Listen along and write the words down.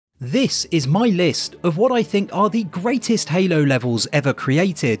This is my list of what I think are the greatest Halo levels ever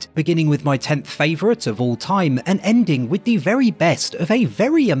created, beginning with my 10th favourite of all time and ending with the very best of a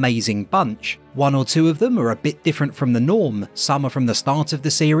very amazing bunch. One or two of them are a bit different from the norm, some are from the start of the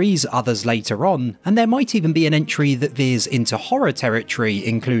series, others later on, and there might even be an entry that veers into horror territory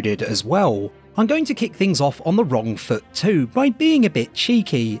included as well. I'm going to kick things off on the wrong foot too, by being a bit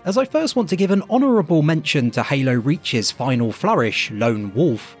cheeky, as I first want to give an honourable mention to Halo Reach's final flourish, Lone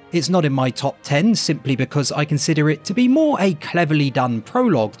Wolf. It's not in my top 10 simply because I consider it to be more a cleverly done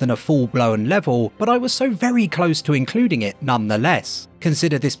prologue than a full-blown level, but I was so very close to including it nonetheless.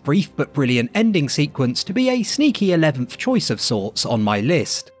 Consider this brief but brilliant ending sequence to be a sneaky 11th choice of sorts on my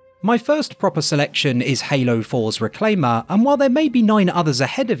list. My first proper selection is Halo 4's Reclaimer, and while there may be 9 others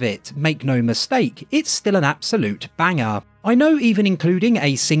ahead of it, make no mistake, it's still an absolute banger. I know even including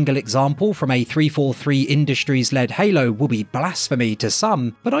a single example from a 343 Industries-led Halo will be blasphemy to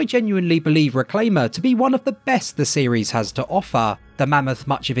some, but I genuinely believe Reclaimer to be one of the best the series has to offer. The mammoth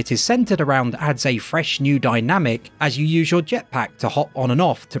much of it is centred around adds a fresh new dynamic as you use your jetpack to hop on and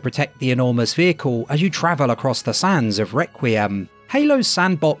off to protect the enormous vehicle as you travel across the sands of Requiem. Halo's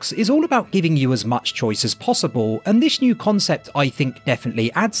sandbox is all about giving you as much choice as possible, and this new concept I think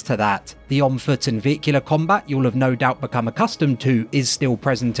definitely adds to that. The on-foot and vehicular combat you'll have no doubt become accustomed to is still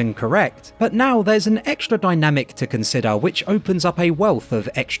present and correct, but now there's an extra dynamic to consider which opens up a wealth of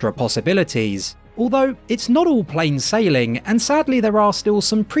extra possibilities. Although, it's not all plain sailing, and sadly there are still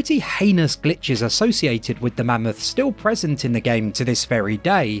some pretty heinous glitches associated with the mammoth still present in the game to this very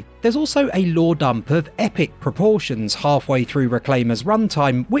day. There's also a lore dump of epic proportions halfway through Reclaimer's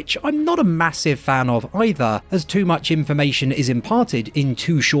runtime, which I'm not a massive fan of either, as too much information is imparted in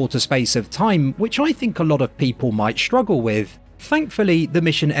too short a space of time, which I think a lot of people might struggle with. Thankfully, the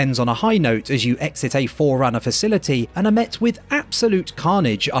mission ends on a high note as you exit a Forerunner facility and are met with absolute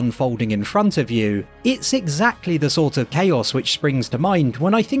carnage unfolding in front of you. It's exactly the sort of chaos which springs to mind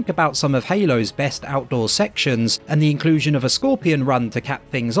when I think about some of Halo's best outdoor sections, and the inclusion of a Scorpion run to cap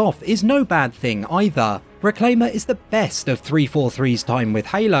things off is no bad thing either. Reclaimer is the best of 343's time with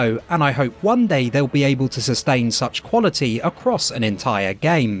Halo, and I hope one day they'll be able to sustain such quality across an entire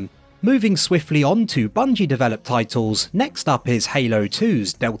game. Moving swiftly on to Bungie developed titles, next up is Halo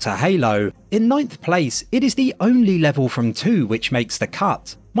 2's Delta Halo. In 9th place, it is the only level from 2 which makes the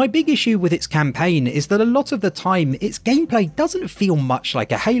cut. My big issue with its campaign is that a lot of the time its gameplay doesn't feel much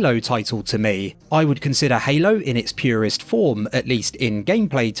like a Halo title to me. I would consider Halo in its purest form, at least in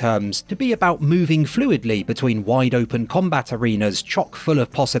gameplay terms, to be about moving fluidly between wide open combat arenas chock full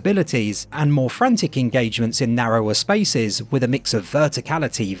of possibilities and more frantic engagements in narrower spaces with a mix of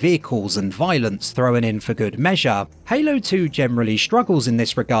verticality, vehicles and violence thrown in for good measure. Halo 2 generally struggles in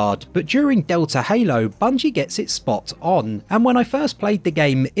this regard, but during Delta Halo, Bungie gets its spot on, and when I first played the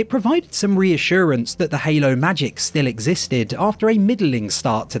game, it provided some reassurance that the Halo magic still existed after a middling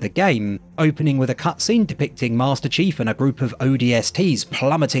start to the game, opening with a cutscene depicting Master Chief and a group of ODSTs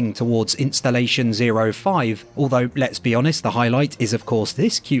plummeting towards Installation 05, although let's be honest, the highlight is of course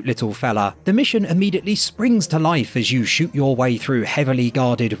this cute little fella. The mission immediately springs to life as you shoot your way through heavily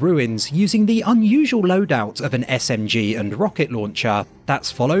guarded ruins using the unusual loadout of an SMG and rocket launcher.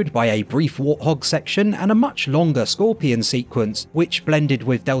 That's followed by a brief Warthog section and a much longer Scorpion sequence, which blended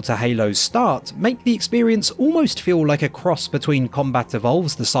with Delta Halo's start, make the experience almost feel like a cross between Combat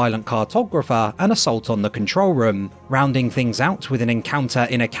Evolved's The Silent Cartographer and Assault on the Control Room, rounding things out with an encounter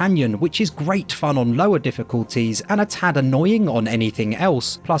in a canyon which is great fun on lower difficulties and a tad annoying on anything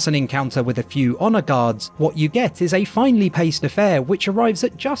else, plus an encounter with a few honour guards. What you get is a finely paced affair which arrives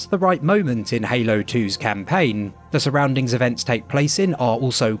at just the right moment in Halo 2's campaign. The surroundings events take place in are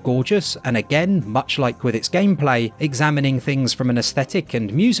also gorgeous, and again, much like with its gameplay, examining things from an aesthetic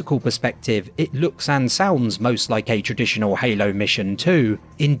and musical perspective, it looks and sounds most like a traditional Halo mission too.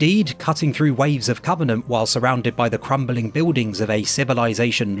 Indeed, cutting through waves of Covenant while surrounded by the crumbling buildings of a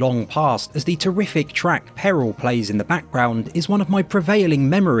civilization long past as the terrific track Peril plays in the background is one of my prevailing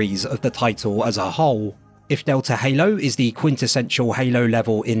memories of the title as a whole. If Delta Halo is the quintessential Halo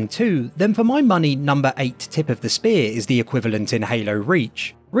level in 2, then for my money number 8 Tip of the Spear is the equivalent in Halo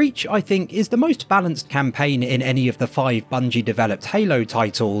Reach. Reach, I think, is the most balanced campaign in any of the 5 Bungie-developed Halo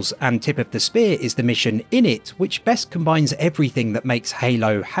titles, and Tip of the Spear is the mission in it which best combines everything that makes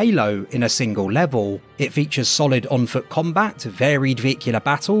Halo Halo in a single level. It features solid on-foot combat, varied vehicular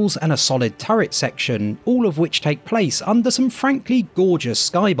battles, and a solid turret section, all of which take place under some frankly gorgeous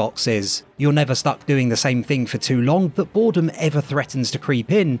skyboxes. You're never stuck doing the same thing for too long that boredom ever threatens to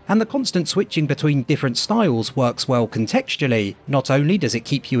creep in, and the constant switching between different styles works well contextually. Not only does it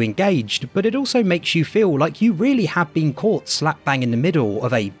keep keep you engaged, but it also makes you feel like you really have been caught slap bang in the middle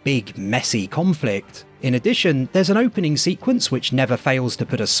of a big, messy conflict. In addition, there's an opening sequence which never fails to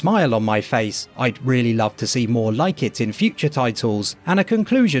put a smile on my face. I'd really love to see more like it in future titles, and a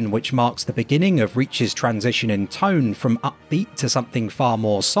conclusion which marks the beginning of Reach's transition in tone from upbeat to something far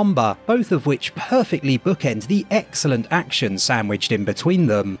more somber, both of which perfectly bookend the excellent action sandwiched in between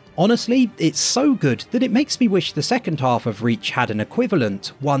them. Honestly, it's so good that it makes me wish the second half of Reach had an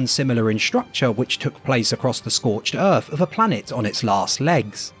equivalent, one similar in structure which took place across the scorched earth of a planet on its last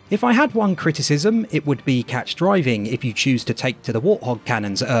legs. If I had one criticism, it would be catch driving if you choose to take to the Warthog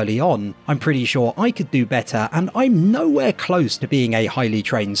cannons early on. I'm pretty sure I could do better, and I'm nowhere close to being a highly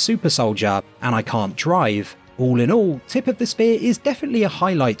trained super soldier, and I can't drive. All in all, Tip of the Spear is definitely a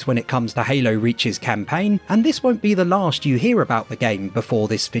highlight when it comes to Halo Reach's campaign, and this won't be the last you hear about the game before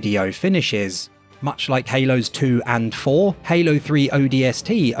this video finishes. Much like Halos 2 and 4, Halo 3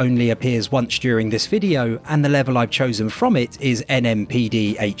 ODST only appears once during this video, and the level I've chosen from it is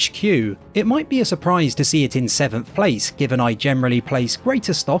NMPD HQ. It might be a surprise to see it in 7th place, given I generally place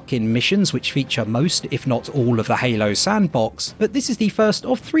greater stock in missions which feature most, if not all, of the Halo sandbox, but this is the first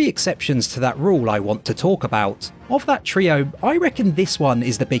of 3 exceptions to that rule I want to talk about. Of that trio, I reckon this one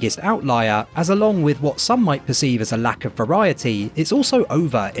is the biggest outlier, as along with what some might perceive as a lack of variety, it's also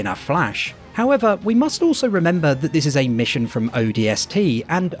over in a flash. However, we must also remember that this is a mission from ODST,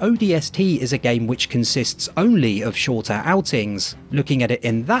 and ODST is a game which consists only of shorter outings. Looking at it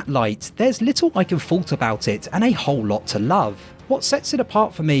in that light, there's little I can fault about it and a whole lot to love. What sets it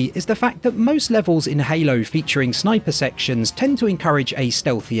apart for me is the fact that most levels in Halo featuring sniper sections tend to encourage a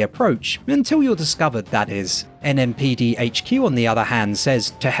stealthy approach, until you're discovered, that is. NMPD HQ on the other hand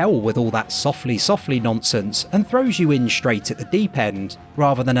says to hell with all that softly nonsense and throws you in straight at the deep end.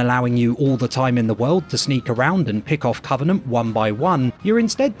 Rather than allowing you all the time in the world to sneak around and pick off Covenant one by one, you're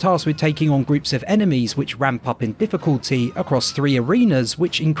instead tasked with taking on groups of enemies which ramp up in difficulty across 3 arenas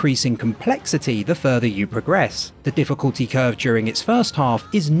which increase in complexity the further you progress. The difficulty curve during its first half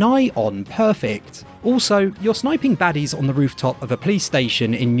is nigh on perfect. Also, you're sniping baddies on the rooftop of a police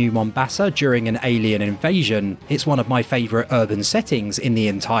station in New Mombasa during an alien invasion. It's one of my favourite urban settings in the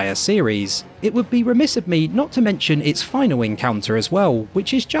entire series. It would be remiss of me not to mention its final encounter as well,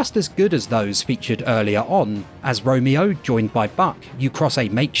 which is just as good as those featured earlier on. As Romeo, joined by Buck, you cross a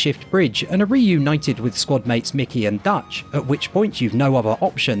makeshift bridge and are reunited with squad mates Mickey and Dutch, at which point you've no other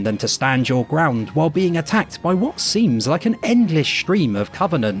option than to stand your ground while being attacked by what seems like an endless stream of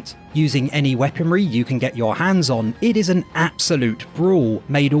Covenant. Using any weaponry you can get your hands on, it is an absolute brawl,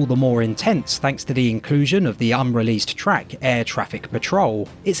 made all the more intense thanks to the inclusion of the unreleased track Air Traffic Patrol.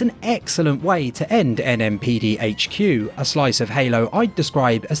 It's an excellent way to end NMPD HQ, a slice of Halo I'd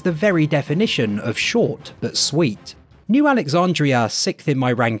describe as the very definition of short but sweet. New Alexandria, 6th in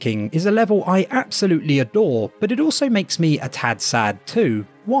my ranking, is a level I absolutely adore, but it also makes me a tad sad too.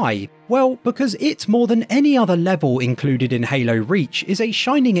 Why? Well, because it, more than any other level included in Halo Reach, is a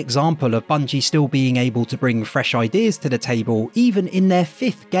shining example of Bungie still being able to bring fresh ideas to the table even in their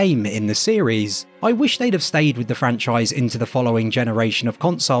 5th game in the series. I wish they'd have stayed with the franchise into the following generation of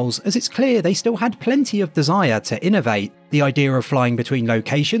consoles, as it's clear they still had plenty of desire to innovate. The idea of flying between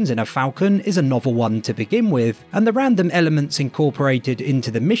locations in a Falcon is a novel one to begin with, and the random elements incorporated into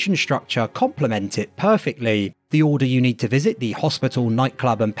the mission structure complement it perfectly. The order you need to visit the hospital,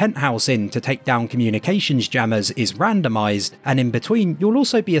 nightclub and penthouse in to take down communications jammers is randomised, and in between you'll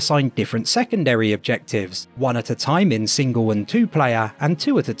also be assigned different secondary objectives, 1 at a time in single and 2 player, and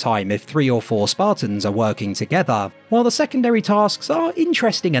 2 at a time if 3 or 4 Spartans are working together. While the secondary tasks are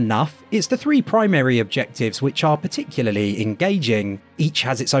interesting enough, it's the 3 primary objectives which are particularly engaging. Each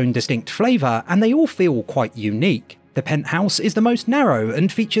has its own distinct flavour, and they all feel quite unique. The penthouse is the most narrow and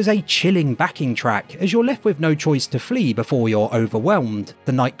features a chilling backing track, as you're left with no choice to flee before you're overwhelmed.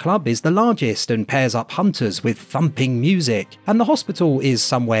 The nightclub is the largest and pairs up hunters with thumping music, and the hospital is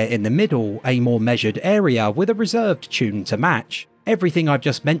somewhere in the middle, a more measured area with a reserved tune to match. Everything I've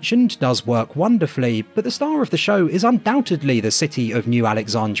just mentioned does work wonderfully, but the star of the show is undoubtedly the city of New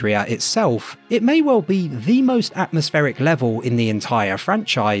Alexandria itself. It may well be the most atmospheric level in the entire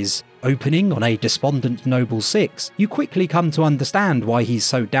franchise. Opening on a despondent Noble 6, you quickly come to understand why he's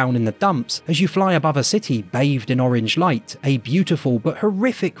so down in the dumps as you fly above a city bathed in orange light, a beautiful but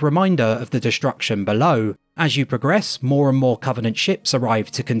horrific reminder of the destruction below. As you progress, more and more Covenant ships arrive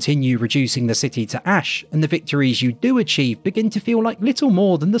to continue reducing the city to ash, and the victories you do achieve begin to feel like little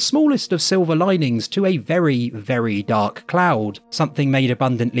more than the smallest of silver linings to a very, very dark cloud. Something made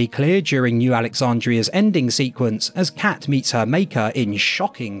abundantly clear during New Alexandria's ending sequence as Kat meets her maker in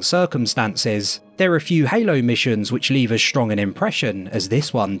shocking circumstances. there are few Halo missions which leave as strong an impression as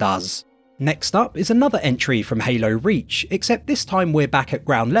this one does. Next up is another entry from Halo Reach, except this time we're back at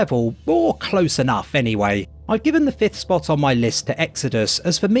ground level, or close enough anyway. I've given the 5th spot on my list to Exodus,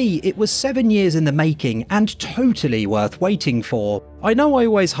 as for me it was 7 years in the making and totally worth waiting for. I know I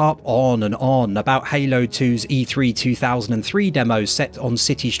always harp on and on about Halo 2's E3 2003 demo set on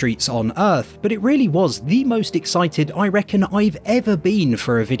city streets on Earth, but it really was the most excited I reckon I've ever been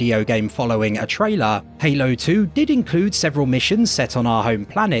for a video game following a trailer. Halo 2 did include several missions set on our home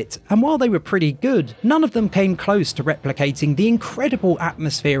planet, and while they were pretty good, none of them came close to replicating the incredible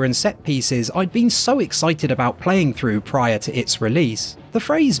atmosphere and set pieces I'd been so excited about playing through prior to its release. The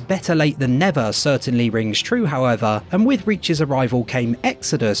phrase better late than never certainly rings true, however, and with Reach's arrival came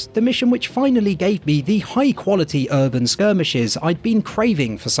Exodus, the mission which finally gave me the high-quality urban skirmishes I'd been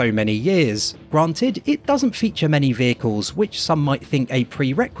craving for so many years. Granted, it doesn't feature many vehicles, which some might think a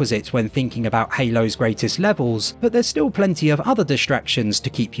prerequisite when thinking about Halo's greatest levels, but there's still plenty of other distractions to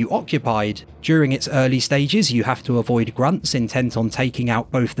keep you occupied. During its early stages, you have to avoid grunts intent on taking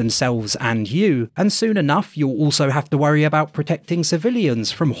out both themselves and you, and soon enough you'll also have to worry about protecting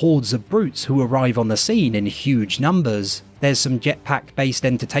civilians from hordes of brutes who arrive on the scene in huge numbers. There's some jetpack-based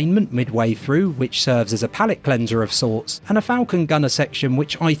entertainment midway through, which serves as a palate cleanser of sorts, and a Falcon Gunner section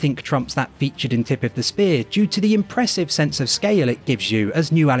which I think trumps that featured in Tip of the Spear due to the impressive sense of scale it gives you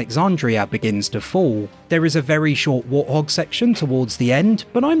as New Alexandria begins to fall. There is a very short Warthog section towards the end,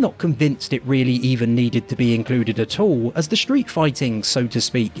 but I'm not convinced it really even needed to be included at all, as the street fighting, so to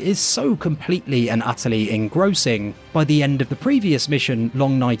speak, is so completely and utterly engrossing. By the end of the previous mission,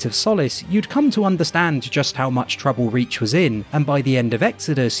 Long Night of Solace, you'd come to understand just how much trouble Reach was in, and by the end of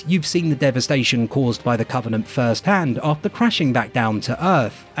Exodus, you've seen the devastation caused by the Covenant firsthand after crashing back down to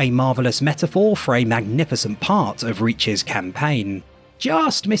Earth, a marvellous metaphor for a magnificent part of Reach's campaign.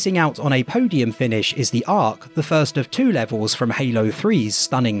 Just missing out on a podium finish is the Ark, the first of 2 levels from Halo 3's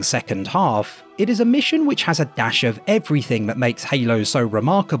stunning second half. It is a mission which has a dash of everything that makes Halo so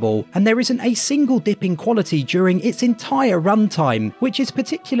remarkable, and there isn't a single dip in quality during its entire runtime, which is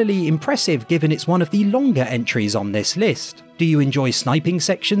particularly impressive given it's one of the longer entries on this list. Do you enjoy sniping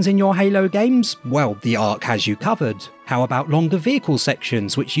sections in your Halo games? Well, the Ark has you covered. How about longer vehicle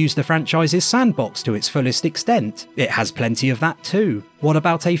sections which use the franchise's sandbox to its fullest extent? It has plenty of that too. What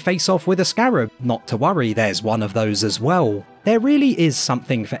about a face-off with a Scarab? Not to worry, there's one of those as well. There really is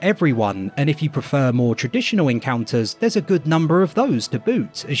something for everyone, and if you prefer more traditional encounters, there's a good number of those to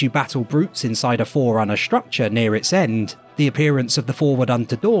boot as you battle brutes inside a Forerunner structure near its end. The appearance of the Forward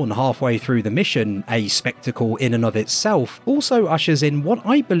Unto Dawn halfway through the mission, a spectacle in and of itself, also ushers in what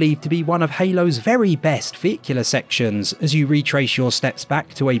I believe to be one of Halo's very best vehicular sections as you retrace your steps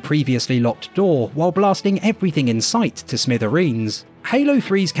back to a previously locked door while blasting everything in sight to smithereens. Halo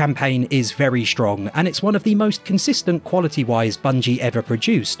 3's campaign is very strong, and it's one of the most consistent quality-wise Bungie ever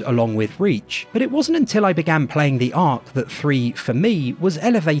produced, along with Reach, but it wasn't until I began playing the Ark that 3, for me, was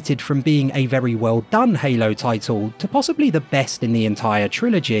elevated from being a very well done Halo title to possibly the best in the entire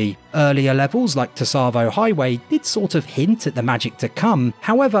trilogy. Earlier levels like Tsavo Highway did sort of hint at the magic to come,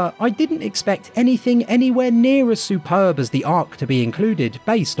 however, I didn't expect anything anywhere near as superb as the Ark to be included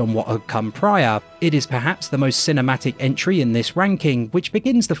based on what had come prior. It is perhaps the most cinematic entry in this ranking, which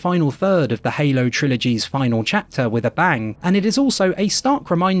begins the final third of the Halo trilogy's final chapter with a bang, and it is also a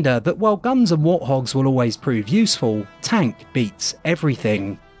stark reminder that while guns and warthogs will always prove useful, tank beats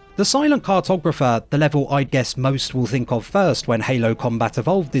everything. The Silent Cartographer, the level I'd guess most will think of first when Halo Combat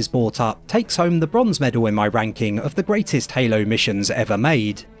Evolved is brought up, takes home the bronze medal in my ranking of the greatest Halo missions ever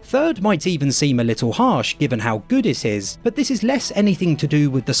made. Third might even seem a little harsh given how good it is, but this is less anything to do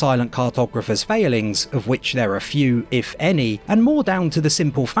with the Silent Cartographer's failings, of which there are few, if any, and more down to the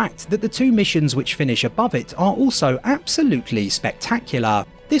simple fact that the 2 missions which finish above it are also absolutely spectacular.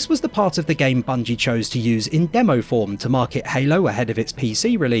 This was the part of the game Bungie chose to use in demo form to market Halo ahead of its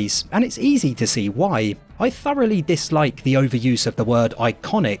PC release, and it's easy to see why. I thoroughly dislike the overuse of the word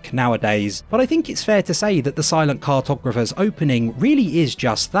iconic nowadays, but I think it's fair to say that the Silent Cartographer's opening really is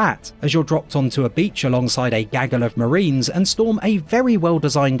just that, as you're dropped onto a beach alongside a gaggle of Marines and storm a very well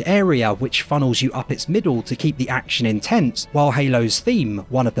designed area which funnels you up its middle to keep the action intense, while Halo's theme,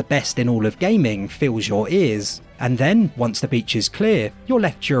 one of the best in all of gaming, fills your ears. And then, once the beach is clear, you're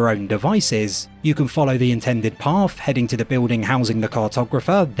left to your own devices. You can follow the intended path, heading to the building housing the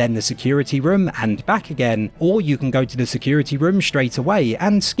Cartographer, then the security room, and back again, or you can go to the security room straight away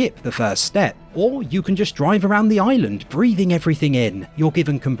and skip the first step. Or you can just drive around the island, breathing everything in. You're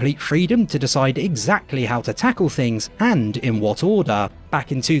given complete freedom to decide exactly how to tackle things, and in what order.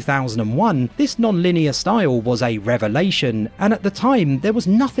 Back in 2001, this non-linear style was a revelation, and at the time there was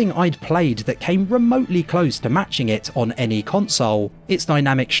nothing I'd played that came remotely close to matching it on any console. Its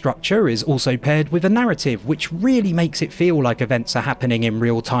dynamic structure is also paired with a narrative which really makes it feel like events are happening in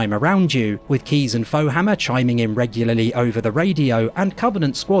real time around you, with Keyes and Foehammer chiming in regularly over the radio and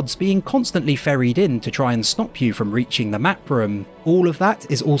Covenant squads being constantly ferried in to try and stop you from reaching the map room. All of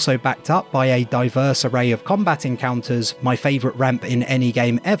that is also backed up by a diverse array of combat encounters, my favourite ramp in any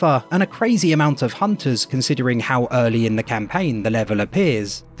game ever, and a crazy amount of hunters considering how early in the campaign the level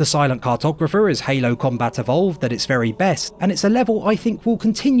appears. The Silent Cartographer is Halo Combat Evolved at its very best, and it's a level I think will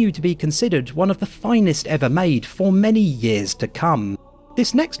continue to be considered one of the finest ever made for many years to come.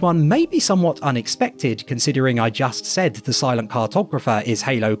 This next one may be somewhat unexpected considering I just said the Silent Cartographer is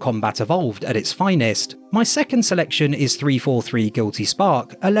Halo Combat Evolved at its finest. My second selection is 343 Guilty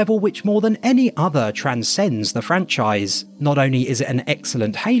Spark, a level which more than any other transcends the franchise. Not only is it an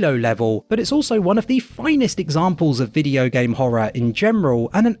excellent Halo level, but it's also one of the finest examples of video game horror in general,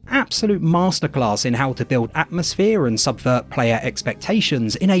 and an absolute masterclass in how to build atmosphere and subvert player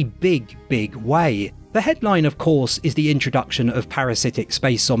expectations in a big way. The headline, of course, is the introduction of parasitic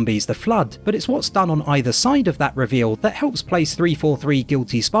space zombies The Flood, but it's what's done on either side of that reveal that helps place 343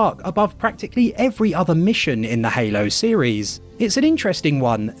 Guilty Spark above practically every other mission in the Halo series. It's an interesting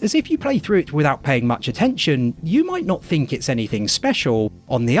one, as if you play through it without paying much attention, you might not think it's anything special.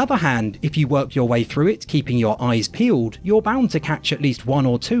 On the other hand, if you work your way through it keeping your eyes peeled, you're bound to catch at least one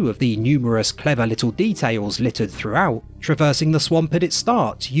or two of the numerous clever little details littered throughout. Traversing the swamp at its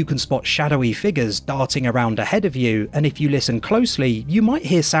start, you can spot shadowy figures darting around ahead of you, and if you listen closely, you might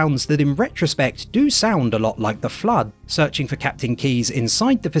hear sounds that in retrospect do sound a lot like the Flood. Searching for Captain Keyes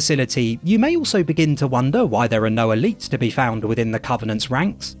inside the facility, you may also begin to wonder why there are no elites to be found within the Covenant's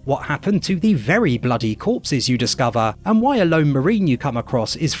ranks, what happened to the very bloody corpses you discover, and why a lone Marine you come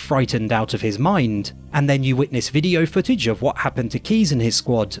across is frightened out of his mind. And then you witness video footage of what happened to Keyes and his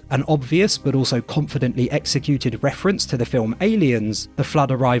squad, an obvious but also confidently executed reference to the film Aliens. The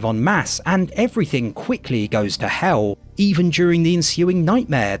Flood arrive en masse, and everything quickly goes to hell. Even during the ensuing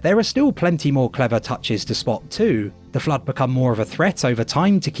nightmare, there are still plenty more clever touches to spot too. The Flood become more of a threat over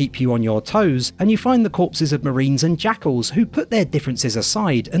time to keep you on your toes, and you find the corpses of Marines and Jackals who put their differences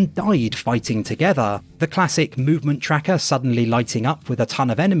aside and died fighting together. The classic movement tracker suddenly lighting up with a ton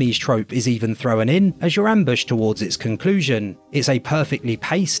of enemies trope is even thrown in as you're ambushed towards its conclusion. It's a perfectly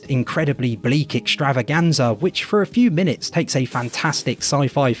paced, incredibly bleak extravaganza which for a few minutes takes a fantastic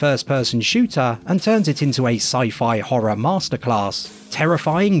sci-fi first-person shooter and turns it into a sci-fi horror masterclass.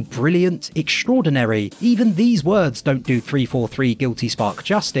 Terrifying, brilliant, extraordinary, even these words don't do 343 Guilty Spark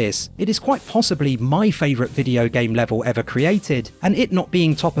justice. It is quite possibly my favourite video game level ever created, and it not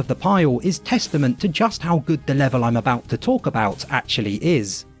being top of the pile is testament to just how good the level I'm about to talk about actually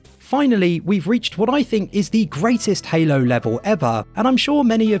is. Finally, we've reached what I think is the greatest Halo level ever, and I'm sure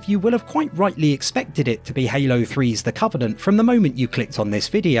many of you will have quite rightly expected it to be Halo 3's The Covenant from the moment you clicked on this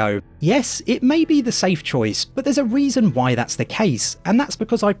video. Yes, it may be the safe choice, but there's a reason why that's the case, and that's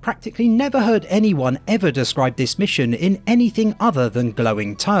because I've practically never heard anyone ever describe this mission in anything other than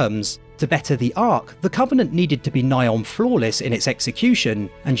glowing terms. To better the arc, The Covenant needed to be nigh on flawless in its execution,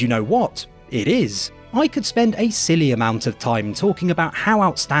 and you know what? It is. I could spend a silly amount of time talking about how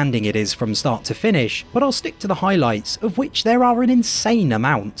outstanding it is from start to finish, but I'll stick to the highlights, of which there are an insane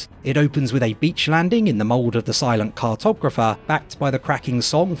amount. It opens with a beach landing in the mould of the Silent Cartographer, backed by the cracking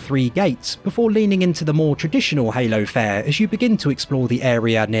song 3 Gates, before leaning into the more traditional Halo fare as you begin to explore the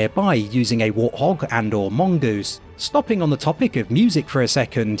area nearby using a warthog and/or mongoose. Stopping on the topic of music for a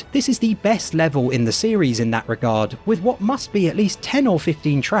second, this is the best level in the series in that regard, with what must be at least 10 or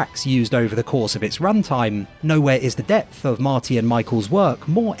 15 tracks used over the course of its runtime. Nowhere is the depth of Marty and Michael's work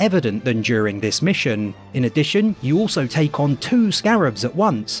more evident than during this mission. In addition, you also take on 2 scarabs at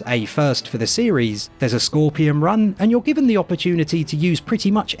once, a first for the series. There's a Scorpion run, and you're given the opportunity to use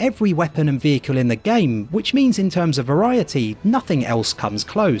pretty much every weapon and vehicle in the game, which means in terms of variety, nothing else comes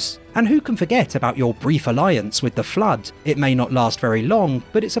close. And who can forget about your brief alliance with the Flood? It may not last very long,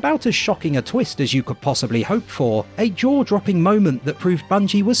 but it's about as shocking a twist as you could possibly hope for, a jaw-dropping moment that proved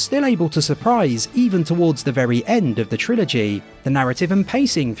Bungie was still able to surprise even towards the very end of the trilogy. The narrative and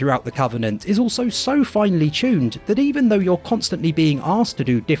pacing throughout the Covenant is also so finely tuned that even though you're constantly being asked to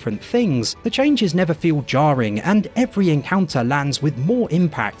do different things, the changes never feel jarring and every encounter lands with more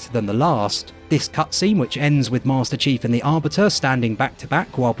impact than the last. This cutscene, which ends with Master Chief and the Arbiter standing back to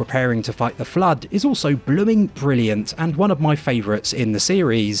back while preparing to fight the Flood, is also blooming brilliant and one of my favourites in the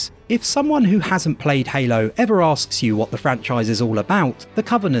series. If someone who hasn't played Halo ever asks you what the franchise is all about, the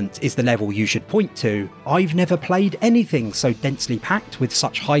Covenant is the level you should point to. I've never played anything so densely packed with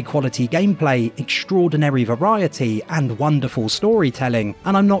such high quality gameplay, extraordinary variety and wonderful storytelling,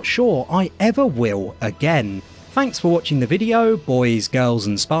 and I'm not sure I ever will again. Thanks for watching the video, boys, girls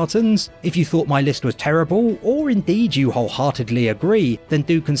and Spartans. If you thought my list was terrible, or indeed you wholeheartedly agree, then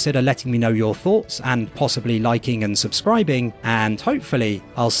do consider letting me know your thoughts and possibly liking and subscribing, and hopefully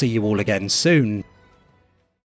I'll see you all again soon.